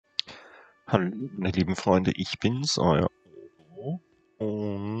Hallo, meine lieben Freunde, ich bin's, euer Odo.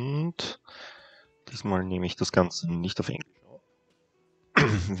 Und diesmal nehme ich das Ganze nicht auf Englisch auf,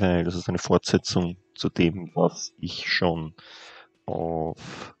 weil das ist eine Fortsetzung zu dem, was ich schon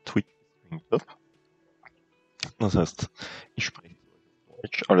auf Twitch gestreamt habe. Das heißt, ich spreche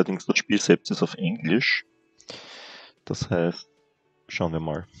Deutsch, allerdings das Spiel selbst ist auf Englisch. Das heißt, schauen wir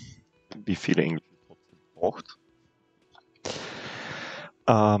mal, wie viel Englisch es trotzdem braucht.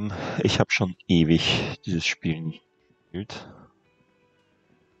 Ich habe schon ewig dieses Spiel nicht gespielt.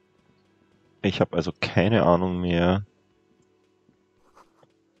 Ich habe also keine Ahnung mehr.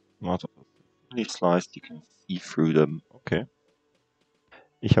 Warte, sliced, you can see through them. Okay.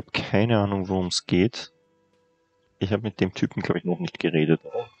 Ich habe keine Ahnung, worum es geht. Ich habe mit dem Typen, glaube ich, noch nicht geredet.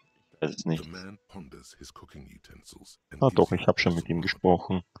 Ich weiß es nicht. Ah doch, ich habe schon mit ihm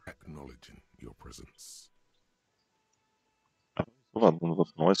gesprochen. So war dann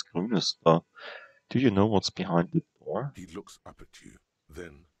was Neues Grünes da. Do you know what's behind the door? He looks up at you,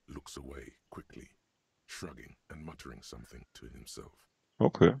 then looks away quickly, shrugging and muttering something to himself.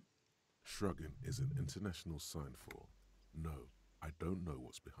 Okay. Shrugging is an international sign for, no, I don't know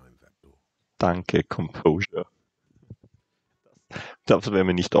what's behind that door. Danke, Composure. Das wäre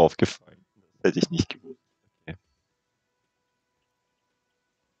mir nicht aufgefallen. Das hätte ich nicht gewusst. Okay.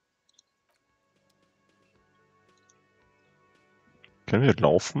 Können wir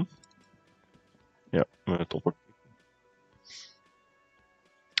laufen? Ja, doppelt.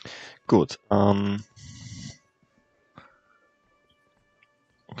 Gut, können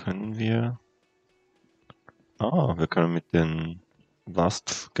wir... wir können mit den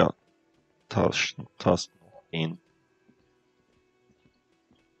Tasten noch gehen.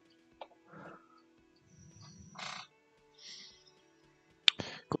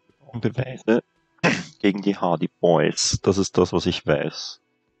 Gut, wir brauchen Beweise gegen die Hardy Boys. Das ist das, was ich weiß.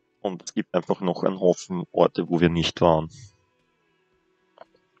 Und es gibt einfach noch einen Haufen Orte, wo wir nicht waren.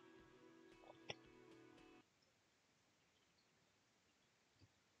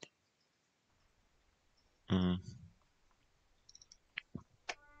 Gehen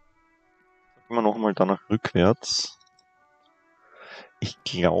wir nochmal danach rückwärts. Ich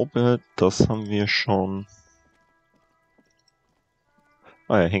glaube, das haben wir schon...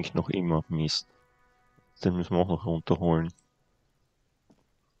 er hängt noch immer. Mist. Den müssen wir auch noch runterholen.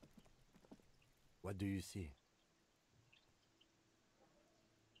 What do you see?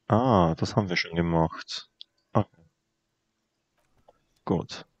 Das haben wir schon gemacht. Okay.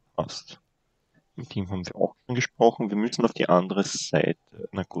 Gut, passt. Mit ihm haben wir auch schon gesprochen. Wir müssen auf die andere Seite.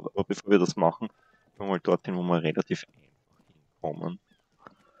 Na gut, aber bevor wir das machen, gehen wir mal dorthin, wo wir relativ einfach hinkommen.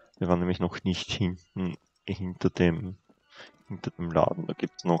 Wir waren nämlich noch nicht hinter dem Laden. Da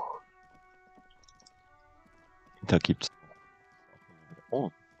gibt's noch... Oh,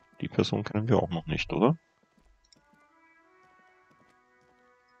 die Person kennen wir auch noch nicht, oder?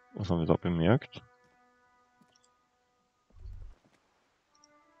 Was haben wir da bemerkt?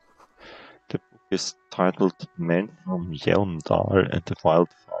 The book is titled Man from Yelmdal and the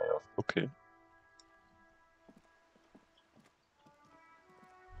Wildfires. Okay.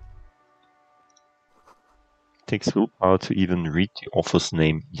 Takes willpower to even read the author's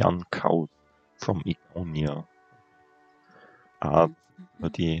name, Jan Kaut from Ikonia.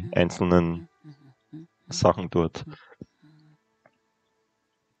 Die einzelnen Sachen dort.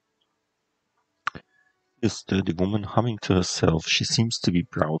 Is the woman humming to herself? She seems to be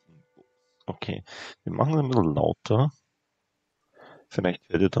browsing books. Okay, wir machen es ein bisschen lauter. Vielleicht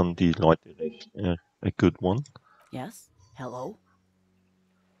werdet dann die Leute recht. A good one. Yes, hello?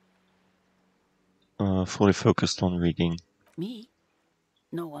 Fully focused on reading. Me?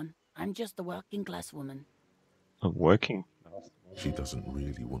 No one. I'm just a working class woman. A working class? She doesn't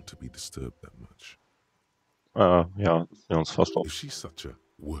really want to be disturbed that much. Ja, das wäre uns fast auf. If she's such a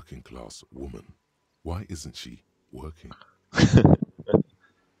working class woman, why isn't she working?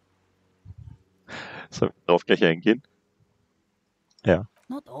 Sollen wir darauf gleich eingehen? Ja.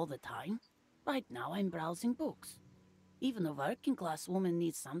 Not all the time. Right now I'm browsing books. Even a working class woman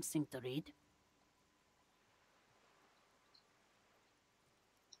needs something to read.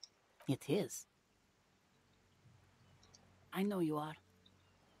 It is. I know you are.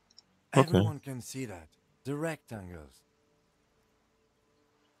 Okay. Everyone can see that. The rectangles.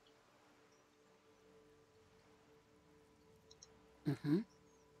 And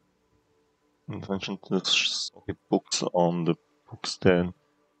mentioned there's books on the bookstand.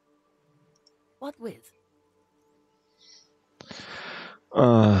 What with?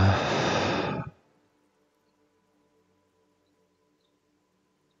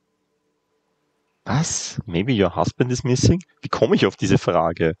 Was? Maybe your husband is missing? Wie komme ich auf diese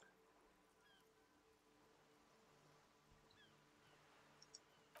Frage?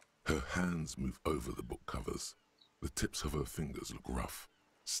 Her hands move over the book covers. The tips of her fingers look rough,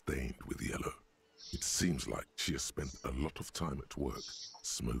 stained with yellow. It seems like she has spent a lot of time at work,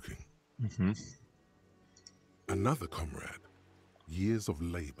 smoking. Another comrade. Years of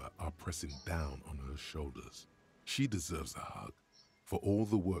labor are pressing down on her shoulders. She deserves a hug for all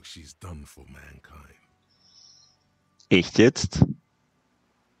the work she's done for mankind. Echt jetzt?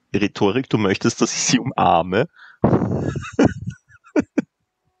 Rhetorik, du möchtest, dass ich sie umarme?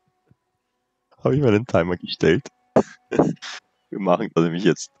 Habe ich meinen Timer gestellt. Wir machen da nämlich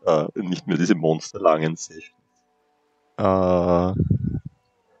jetzt nicht mehr diese monsterlangen Sessions.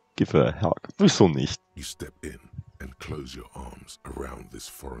 Give her a hug. Wieso nicht? You step in and close your arms around this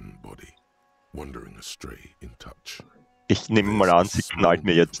foreign body, wandering astray in touch. Ich nehme mal an, sie knallt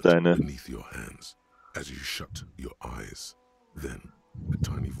mir jetzt eine. Beneath your hands, as you shut your eyes, then a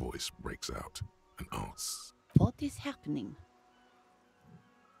tiny voice breaks out and asks, What is happening?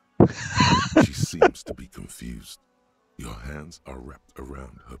 She seems to be confused. Your hands are wrapped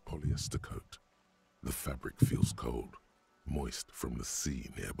around her polyester coat. The fabric feels cold, moist from the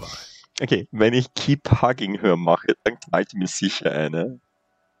sea nearby. Okay, wenn ich Keep Hugging Her mache, dann knallt mir sicher eine.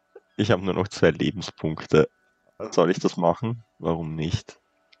 Ich habe nur noch 2 Lebenspunkte. Soll ich das machen? Warum nicht?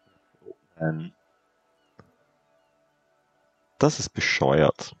 Das ist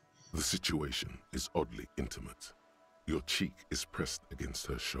bescheuert. The situation is oddly intimate. Your cheek is pressed against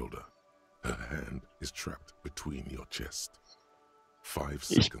her shoulder. Her hand is trapped between your chest. 5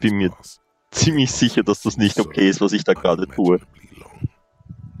 seconds Ich bin mir pass. ziemlich sicher, dass das nicht okay ist, was ich da gerade tue. Unimaginably long.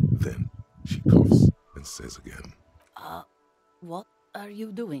 Then she coughs and says again, What are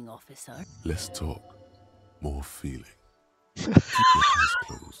you doing, officer? Less talk, more feeling. Keep your eyes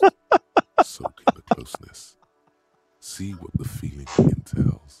closed. Soak in the closeness. See what the feeling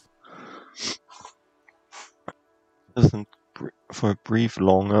entails. Doesn't for a brief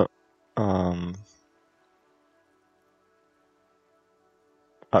longer. I'm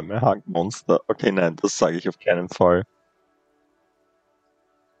a hug monster. Okay, nein, das sage ich auf keinen Fall.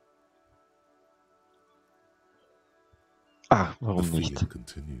 Warum The nicht? feeling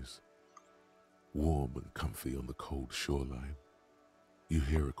continues. Warm and comfy on the cold shoreline. You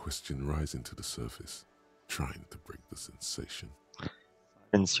hear a question rising to the surface, trying to break the sensation.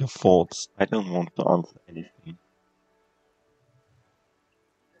 Silence your thoughts. I don't want to answer anything.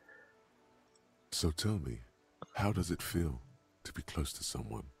 So tell me, how does it feel to be close to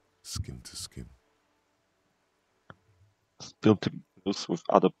someone, skin to skin? Still to be close with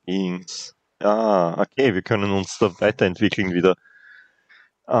other beings. Okay, wir können uns da weiterentwickeln wieder.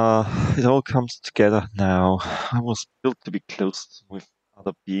 It all comes together now. I was built to be close with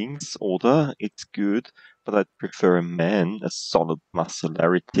other beings, oder it's good, but I'd prefer a man. A solid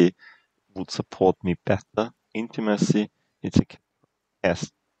muscularity would support me better. Intimacy, it's a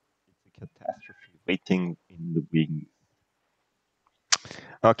catastrophe waiting in the wings.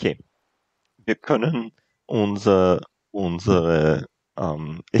 Okay, wir können unsere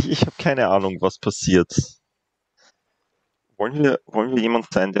ich habe keine Ahnung, was passiert. Wollen wir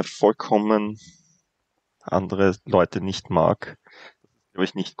jemand sein, der vollkommen andere Leute nicht mag? Das ist, glaube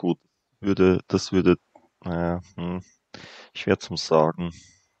ich, nicht gut. Das würde schwer zum Sagen.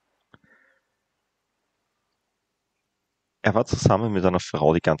 Er war zusammen mit einer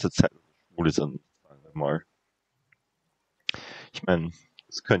Frau die ganze Zeit. Schwul ist er nicht, sagen wir mal. Ich meine,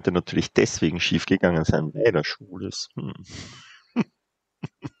 es könnte natürlich deswegen schiefgegangen sein, weil er schwul ist.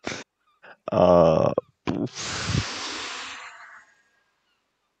 Aber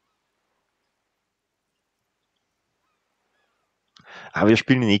wir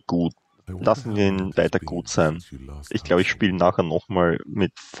spielen ihn nicht gut. Lassen wir ihn weiter gut sein. Ich glaube, ich spiele nachher nochmal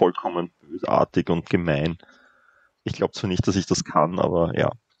mit vollkommen bösartig und gemein. Ich glaube zwar nicht, dass ich das kann, aber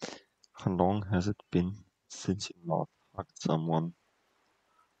ja. How long has it been since you last hugged someone?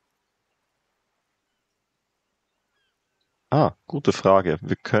 Gute Frage.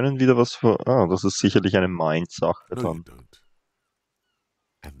 Wir können wieder was für... das ist sicherlich eine Mind-Sache No, you dann. don't.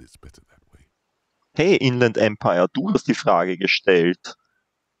 And it's better that way. Hey, Inland Empire, du hast die Frage gestellt.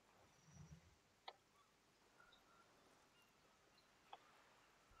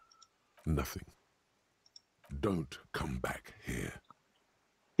 Nothing. Don't come back here.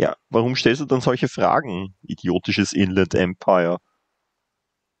 Ja, warum stellst du dann solche Fragen, idiotisches Inland Empire?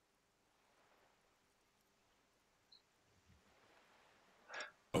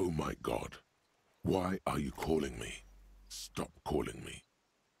 Oh my God. Why are you calling me? Stop calling me.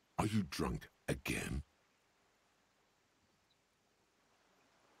 Are you drunk again?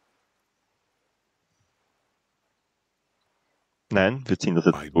 Nein, wir ziehen das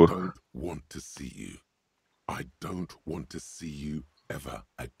I jetzt durch. don't want to see you. I don't want to see you ever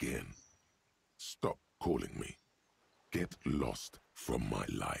again. Stop calling me. Get lost from my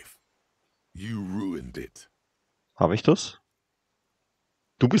life. You ruined it. Habe ich das?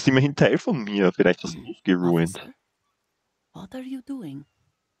 Du bist immerhin Teil von mir. Vielleicht hast du es geruined. Officer, what are you doing?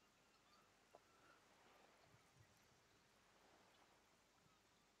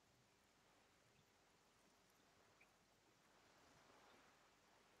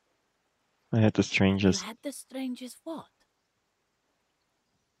 I had the You strangest. had the strangest what?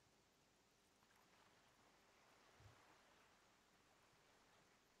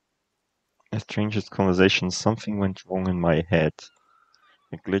 A strangest conversation. Something went wrong in my head.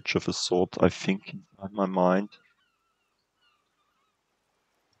 A glitch of a sort, I think, inside my mind.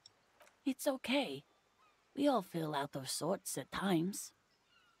 It's okay. We all feel out of sorts at times.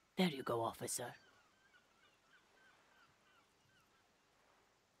 There you go, officer.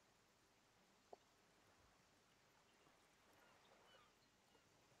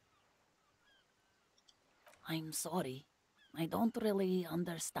 I'm sorry. I don't really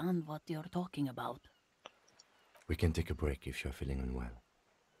understand what you're talking about. We can take a break if you're feeling unwell.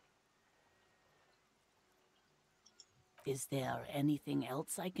 Is there anything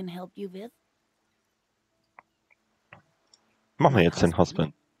else I can help you with? Machen wir My jetzt den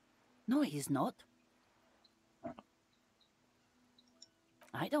Husband. No, he's not.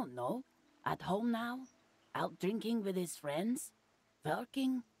 I don't know. At home now? Out drinking with his friends?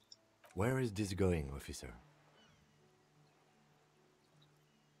 Working? Where is this going, officer?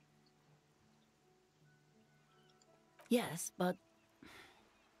 Yes, but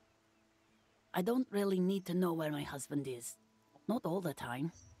I don't really need to know where my husband is. Not all the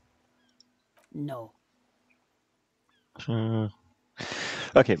time. No.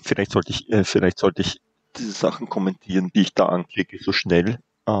 Okay, vielleicht sollte ich diese Sachen kommentieren, die ich da anklicke, so schnell.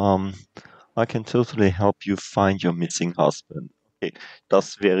 I can totally help you find your missing husband. Okay,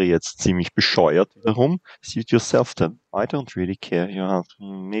 das wäre jetzt ziemlich bescheuert. Warum? Suit yourself then. I don't really care.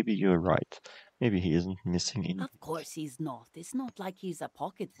 Maybe you're right. Maybe he isn't missing in. Of course he's not. It's not like he's a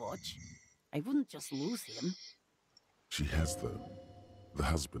pocket watch. I wouldn't just lose him. She has, though. The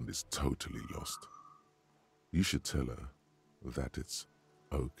husband is totally lost. You should tell her that it's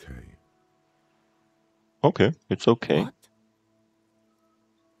okay. Okay, it's okay. What?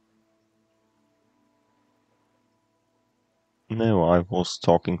 No, I was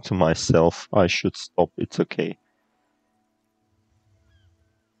talking to myself. I should stop. It's okay.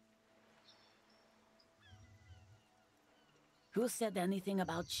 Who said anything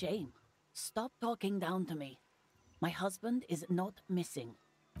about shame? Stop talking down to me. My husband is not missing.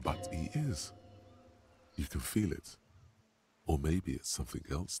 But he is. You can feel it. Or maybe it's something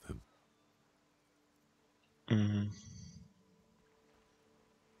else then.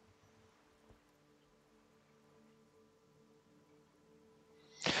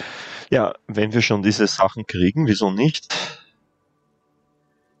 Ja, wenn wir schon diese Sachen kriegen, wieso nicht?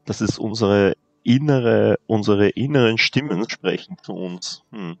 Das ist unsere inneren Stimmen sprechen zu uns.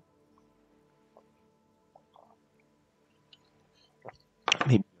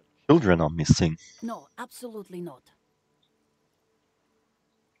 Maybe children are missing. No, absolutely not.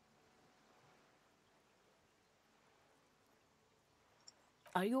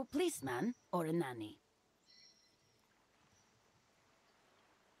 Are you a policeman or a nanny?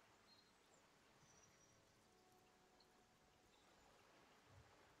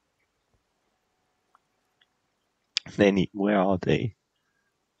 Nanny, where are they?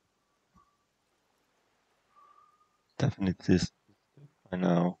 Definitely this. I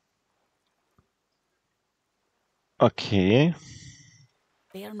know. Okay.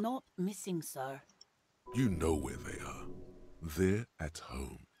 They are not missing, sir. You know where they are. They're at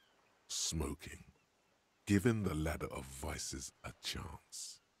home, smoking, giving the ladder of vices a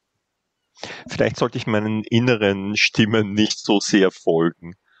chance. Vielleicht sollte ich meinen inneren Stimmen nicht so sehr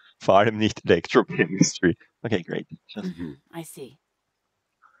folgen. Vor allem nicht Electrochemistry. Okay, great. I see.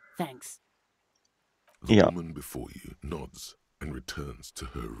 Thanks. The Ja. woman before you nods and returns to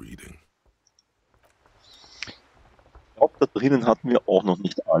her reading. Ich glaube, da drinnen hatten wir auch noch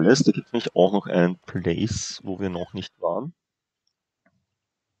nicht alles. Da gibt es nämlich auch noch einen Place, wo wir noch nicht waren.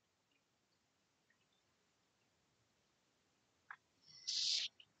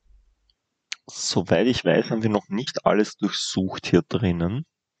 Soweit ich weiß, haben wir noch nicht alles durchsucht hier drinnen.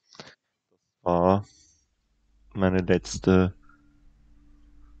 Das war meine letzte...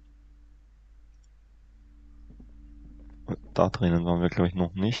 Da drinnen waren wir, glaube ich,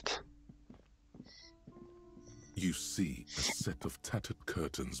 noch nicht. You see a set of tattered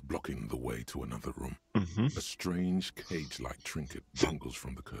curtains blocking the way to another room. Mhm. A strange cage-like trinket dangles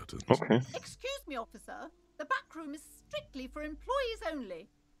from the curtains. Okay. Excuse me, officer. The back room is strictly for employees only.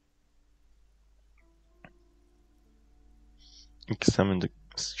 Examine the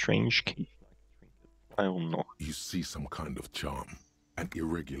strange cage-like trinket. I don't know. You see some kind of charm, an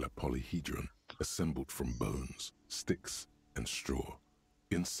irregular polyhedron assembled from bones, sticks, and straw.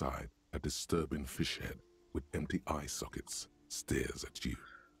 Inside, a disturbing fish head with empty eye sockets stares at you.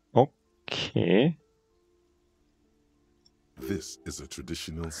 Okay. This is a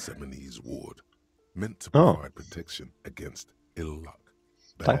traditional Seminese ward, meant to Oh. provide protection against ill luck,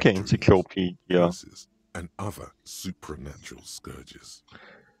 bad Danke, dreams, Enzyklopädie. curses, and other supernatural scourges.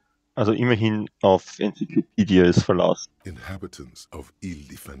 Also immerhin auf Enzyklopädie ist Verlass. Inhabitants of Ile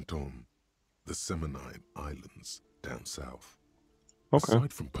de Fantôme, the Seminine Islands down south. Okay.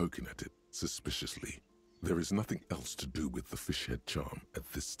 Aside from poking at it suspiciously, there is nothing else to do with the fish head charm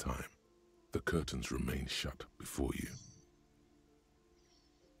at this time. The curtains remain shut before you.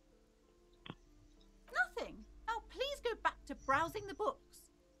 Nothing. Now please go back to browsing the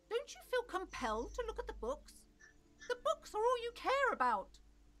books. Don't you feel compelled to look at the books? The books are all you care about.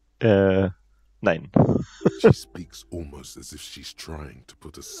 Nein. She speaks almost as if she's trying to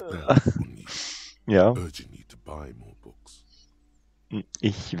put a spell on you, Ja, urging you to buy more books.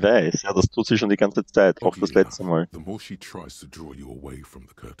 ich weiß. Ja, das tut sie schon die ganze Zeit. Auch das Oddly letzte Mal. enough, the more she tries to draw you away from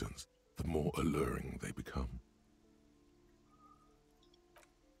the curtains, the more alluring they become.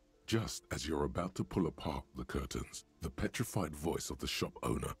 Just as you're about to pull apart the curtains, the petrified voice of the shop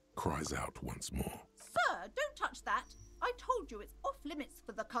owner cries out once more. Sir, don't touch that. I told you it's off limits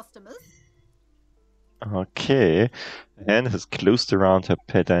for the customers. Okay. Anne has closed around her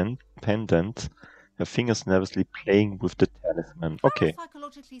pendant, her fingers nervously playing with the talisman. Okay.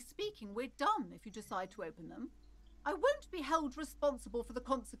 Psychologically speaking, we're done if you decide to open them. I won't be held responsible for the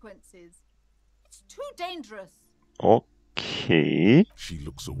consequences. It's too dangerous. Okay. She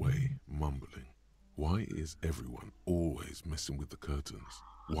looks away, mumbling. Why is everyone always messing with the curtains?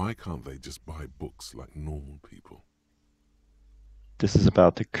 Why can't they just buy books like normal people? This is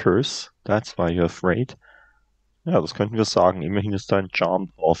about the curse. That's why you're afraid. Ja, das könnten wir sagen. Immerhin ist da ein Charm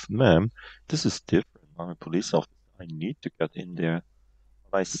drauf. Ma'am, this is different. I'm a police officer. I need to get in there.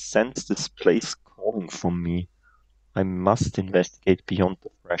 I sense this place calling for me. I must investigate beyond the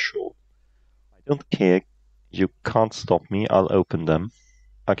threshold. I don't care. You can't stop me. I'll open them.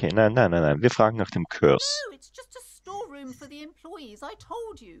 Okay, nein. Wir fragen nach dem Curse. No, it's just a storeroom for the employees, I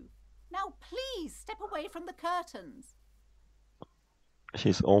told you. Now please step away from the curtains.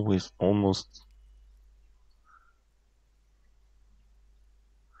 She's always almost...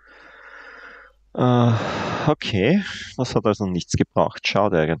 Okay, das hat also nichts gebracht.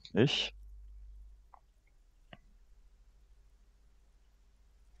 Schade eigentlich.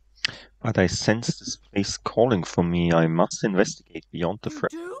 But I sense this place calling for me. I must investigate beyond the You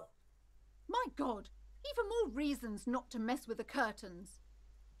do? My God, even more reasons not to mess with the curtains.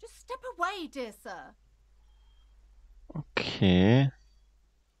 Just step away, dear sir. Okay.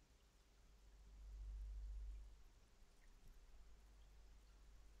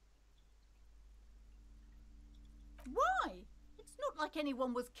 Why? It's not like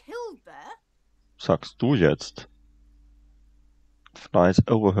anyone was killed there. Sagst du jetzt? Flies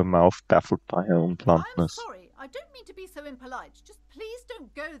over her mouth, baffled by her own I'm bluntness. sorry, I don't mean to be so impolite. Just please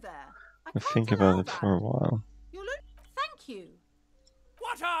don't go there. I I can't think allow about it that. for a while. You'll Thank you.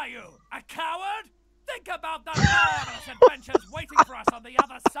 What are you, a coward? Think about the marvelous adventures waiting for us on the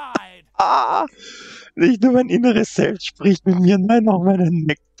other side. Ah! Nicht nur mein inneres Selbst spricht mit mir, nein, auch meinen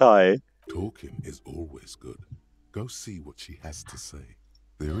Necktie. Talking is always good. Go see what she has to say.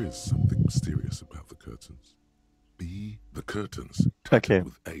 There is something mysterious about the curtains. The curtains, tattered Okay.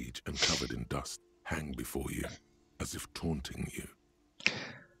 with age and covered in dust, hang before you, as if taunting you.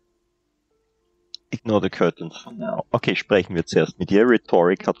 Ignore the curtains for now. Okay, sprechen wir zuerst mit ihr.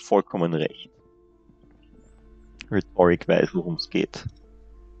 Rhetoric hat vollkommen recht. Rhetoric weiß, worum es geht.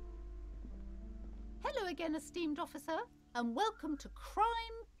 Hello again, esteemed officer, and welcome to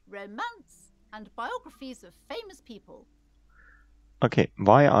Crime, Romance, and Biographies of Famous People. Okay,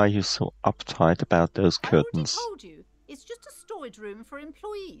 why are you so uptight about those I already curtains? told you, it's just a storage room for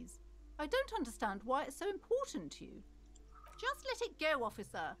employees. I don't understand why it's so important to you. Just let it go,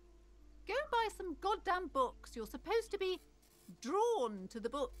 officer. Go buy some goddamn books. You're supposed to be drawn to the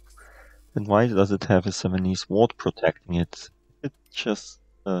books. Then why does it have a Seminese ward protecting it? If it's just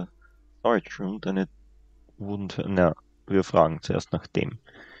a storage room, then it wouldn't... Na, wir fragen zuerst nach dem.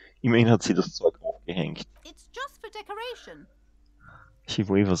 Immerhin hat sie das Zeug aufgehängt. It's just for decoration. She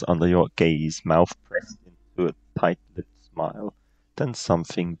wavers under your gaze, mouth pressed into it. tight-lipped smile. Then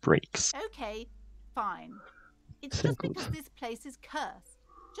something breaks. Okay, fine. It's Sehr just gut. because this place is cursed,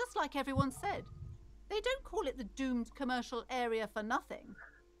 just like everyone said. They don't call it the doomed commercial area for nothing.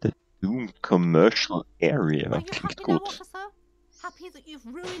 The doomed commercial area. Are you Klingt happy now, gut. officer? Happy that you've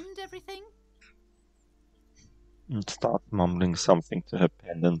ruined everything? And start mumbling something to her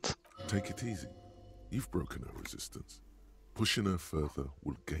pendant. Take it easy. You've broken her resistance. Pushing her further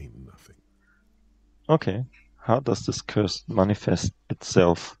will gain nothing. Okay. How does this curse manifest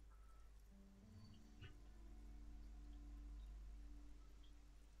itself?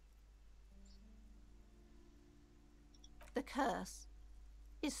 The curse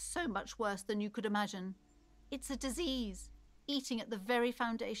is so much worse than you could imagine. It's a disease, eating at the very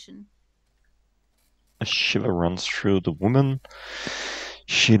foundation. A shiver runs through the woman.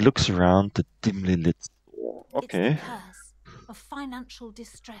 She looks around the dimly lit store. Okay. It's the curse of financial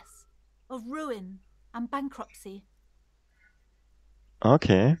distress, of ruin and bankruptcy.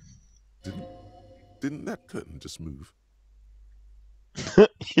 Okay. Didn't that curtain just move?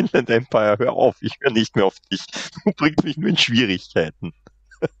 Inland Empire, hör auf, ich höre nicht mehr auf dich. Du bringst mich nur in Schwierigkeiten.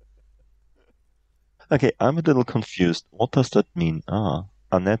 Okay, I'm a little confused. What does that mean?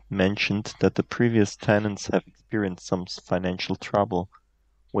 Annette mentioned that the previous tenants have experienced some financial trouble.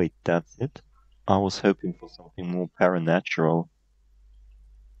 Wait, that's it? I was hoping for something more paranatural.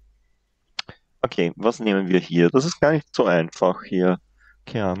 Okay, was nehmen wir hier? Das ist gar nicht so einfach hier.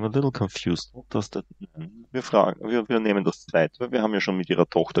 Okay, I'm a little confused. What does that mean? Wir nehmen das zweite, weil wir haben ja schon mit ihrer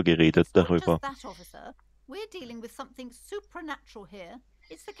Tochter geredet It's not darüber. just that, officer. We're dealing with something supernatural here.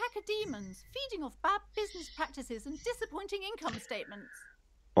 It's the cacodemons feeding off bad business practices and disappointing income statements.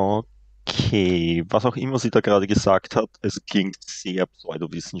 Okay, was auch immer sie da gerade gesagt hat, es klingt sehr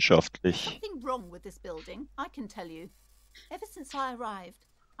pseudowissenschaftlich. Something wrong with this building, I can tell you. Ever since I arrived,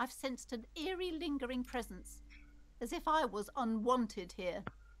 I've sensed an eerie lingering presence, as if I was unwanted here.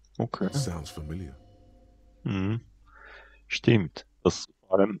 Okay. Sounds familiar. Stimmt. Das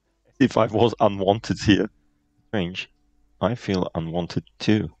vor allem, as if I was unwanted here. Strange. I feel unwanted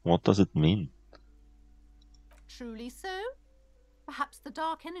too. What does it mean? Truly so? Perhaps the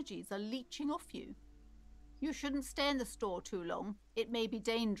dark energies are leeching off you. You shouldn't stay in the store too long. It may be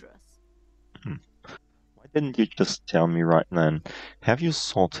dangerous. Why didn't you just tell me right then? Have you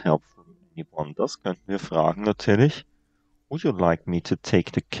sought help from anyone? Das könnten wir fragen natürlich. Would you like me to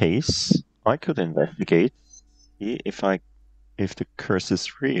take the case? I could investigate, see if the curse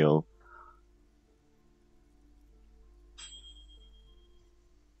is real.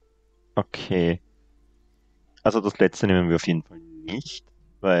 Okay. Also das letzte nehmen wir auf jeden Fall nicht,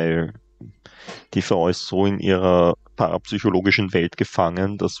 weil die Frau ist so in ihrer parapsychologischen Welt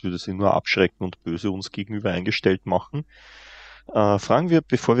gefangen, das würde sie nur abschrecken und böse uns gegenüber eingestellt machen. Fragen wir,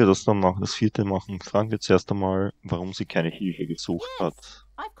 bevor wir das dann machen, das vierte machen, fragen wir zuerst einmal, warum sie keine Hilfe gesucht hat. Yes,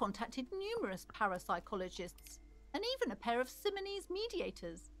 I've contacted numerous parapsychologists and even a pair of Simonese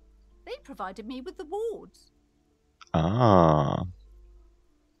mediators. They provided me with the wards. Ah,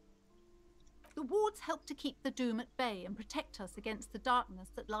 The wards help to keep the doom at bay and protect us against the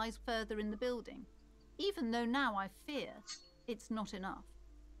darkness that lies further in the building. Even though now I fear it's not enough.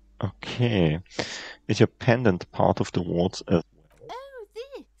 okay. Is your pendant part of the wards as well? Oh,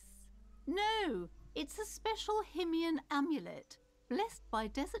 this? No, it's a special Himian amulet, blessed by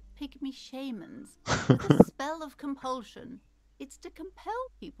desert pygmy shamans, with a spell of compulsion. It's to compel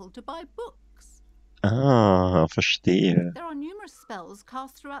people to buy books. Ah, verstehe. There are numerous spells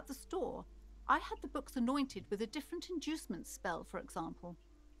cast throughout the store. I had the books anointed with a different inducement spell, for example.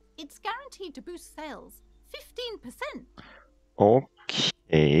 It's guaranteed to boost sales 15%.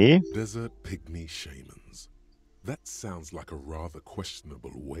 Okay. Desert pygmy shamans. That sounds like a rather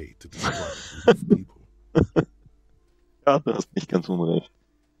questionable way to describe a group of people. Ja, du hast nicht ganz unrecht.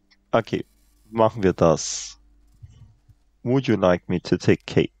 Okay, machen wir das. Would you like me to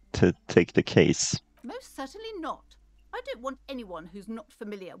take the case? Most certainly not. I don't want anyone who's not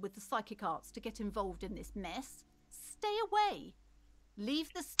familiar with the psychic arts to get involved in this mess. Stay away. Leave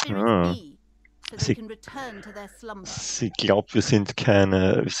the spirits be, so they can return to their slumber. Sie glaubt, wir sind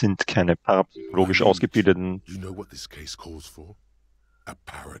keine parapsychologisch ausgebildeten. You know what this case calls for? A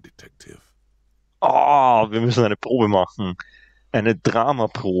paradetective. Wir müssen eine Probe machen. Eine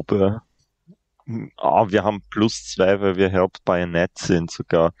Dramaprobe. Wir haben +2, weil wir helped by Annette sind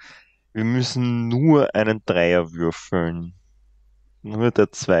sogar. Wir müssen nur einen Dreier würfeln. Nur der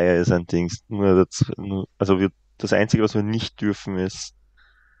Zweier ist ein Dings. Das Einzige, was wir nicht dürfen, ist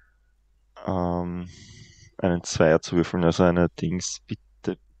einen Zweier zu würfeln. Also eine Dings. Bitte.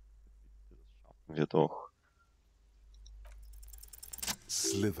 Das schaffen wir doch.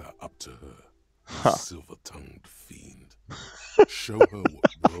 Slither up to her. Ha, silver-tongued fiend. Show her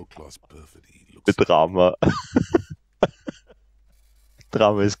what world-class perfidy looks like. Drama.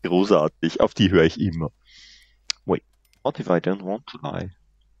 Drama ist großartig. Auf die höre ich immer. Wait, what if I don't want to lie?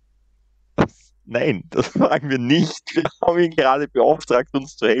 Was? Nein, das fragen wir nicht. Wir haben ihn gerade beauftragt,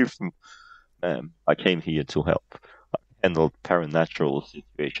 uns zu helfen. I came here to help. I've handled paranatural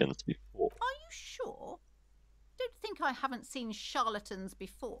situations before. Are you sure? Don't think I haven't seen charlatans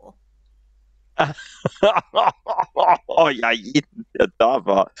before. Oh ja, jeden, der da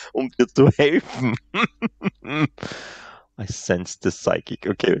war, um dir zu helfen. I sense the psychic.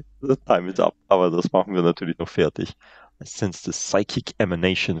 Okay, the time is up. Aber das machen wir natürlich noch fertig. I sense the psychic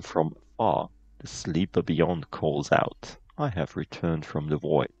emanation from afar. The sleeper beyond calls out. I have returned from the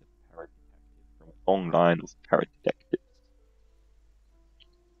void. From a long line of paradetectives.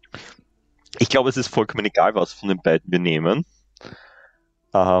 Ich glaube, es ist vollkommen egal, was von den beiden wir nehmen.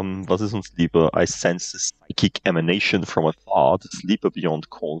 Was ist uns lieber? I sense the psychic emanation from afar. The sleeper beyond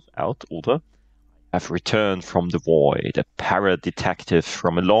calls out. Oder I've returned from the void. A para-detective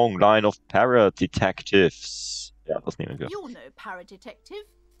from a long line of para-detectives. Ja, das nehmen wir. You're no paradetective.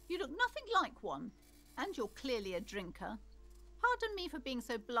 You look nothing like one. And you're clearly a drinker. Pardon me for being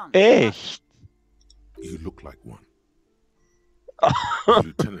so blunt. Echt? You look like one. The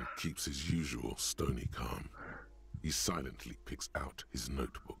lieutenant keeps his usual stony calm. He silently picks out his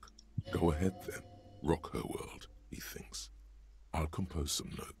notebook. Go ahead then. Rock her world, he thinks. I'll compose some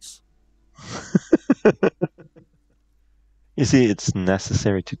notes. You see, it's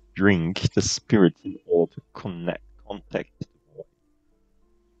necessary to drink the spirit in order to contact the void.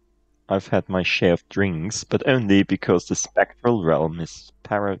 I've had my share of drinks, but only because the spectral realm is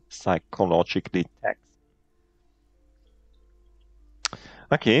parapsychologically taxed.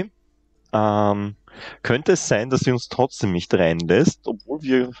 Okay. Könnte es sein, dass sie uns trotzdem nicht reinlässt, obwohl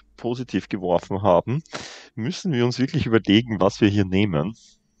wir positiv geworfen haben? Müssen wir uns wirklich überlegen, was wir hier nehmen?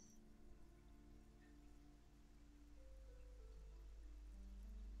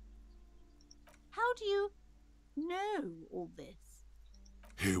 How do you know all this?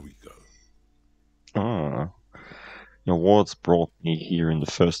 Here we go. Ah, your words brought me here in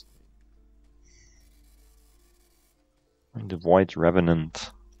the first. In the White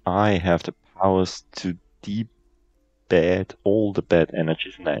Revenant, I have the powers to debed all the bad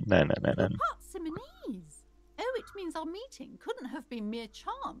energies. Nein. Parsimonies. Oh, it means our meeting couldn't have been mere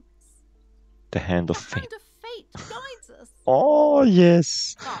chance. The hand of The fate. hand of fate guides us. Oh,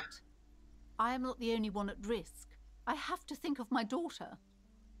 yes. But I am not the only one at risk. I have to think of my daughter.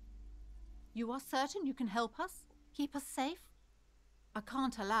 You are certain you can help us? Keep us safe? I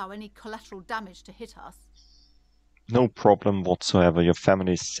can't allow any collateral damage to hit us. No problem whatsoever. Your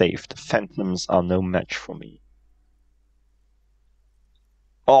family is safe. The phantoms are no match for me.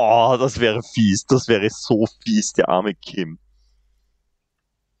 Oh, das wäre fies. Das wäre so fies, der arme Kim.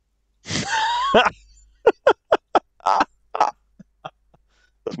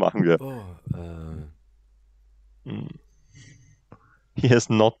 Das machen wir. He has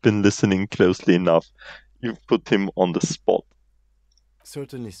not been listening closely enough. You've put him on the spot.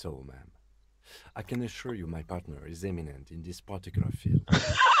 Certainly so, ma'am. I can assure you my partner is eminent in this particular field.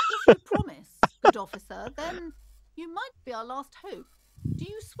 If you promise, good officer, then you might be our last hope. Do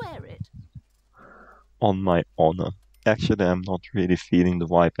you swear it? On my honor. Actually, I'm not really feeling the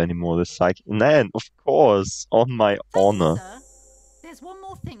vibe anymore. The psychic. Man, of course. On my honor. Sir, there's one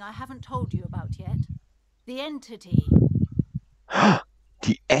more thing I haven't told you about yet. The entity.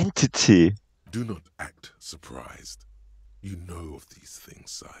 The entity. Do not act surprised. You know of these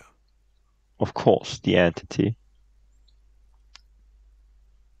things, sire. Of course, the entity.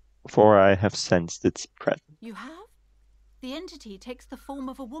 For I have sensed its presence. You have? The entity takes the form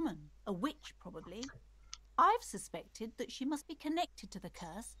of a woman, a witch probably. I've suspected that she must be connected to the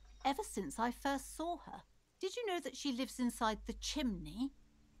curse ever since I first saw her. Did you know that she lives inside the chimney?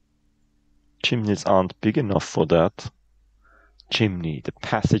 Chimneys aren't big enough for that. Chimney, the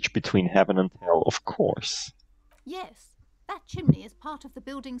passage between heaven and hell, of course. Yes, that chimney is part of the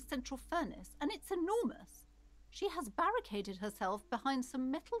building's central furnace, and it's enormous. She has barricaded herself behind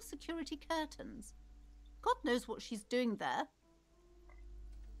some metal security curtains. God knows what she's doing there.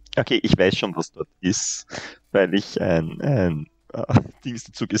 Okay, ich weiß schon, was dort ist, weil ich ein Dings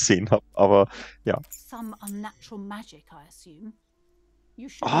dazu gesehen habe, aber ja. Some unnatural magic, I assume. You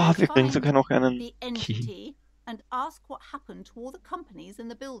should Wir kriegen find sogar noch einen the Key. entity and ask what happened to all the companies in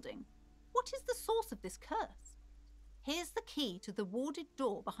the building. What is the source of this curse? Here's the key to the warded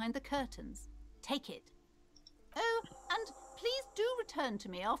door behind the curtains. Take it. Oh, and please do return to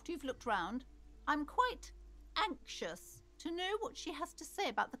me after you've looked round. I'm quite anxious to know what she has to say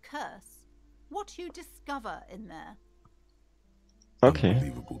about the curse. what you discover in there. Okay.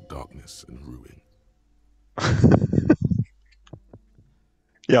 Unbelievable darkness and ruin.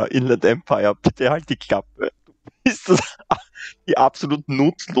 Ja, Inland Empire, bitte halt die Klappe. Du bist das die absolut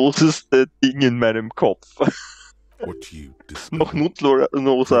nutzloseste Ding in meinem Kopf. What you discover. Noch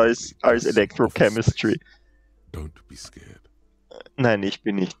nutzloser als Electrochemistry. Don't be scared. Nein, ich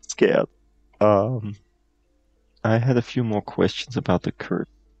bin nicht scared. I had a few more questions about the curse.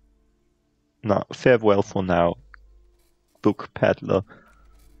 No, farewell for now, Book Peddler.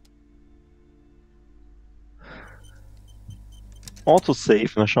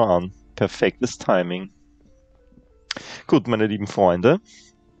 Autosave, na schau an. Perfektes Timing. Gut, meine lieben Freunde.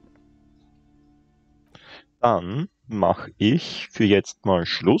 Dann mache ich für jetzt mal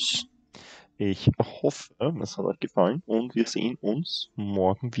Schluss. Ich hoffe, es hat euch gefallen und wir sehen uns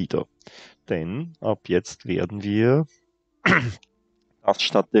morgen wieder. Denn ab jetzt werden wir das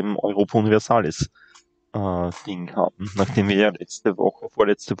statt dem Europa Universalis Ding haben, nachdem wir ja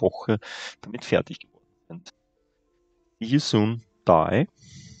vorletzte Woche damit fertig geworden sind. See you soon. Bye.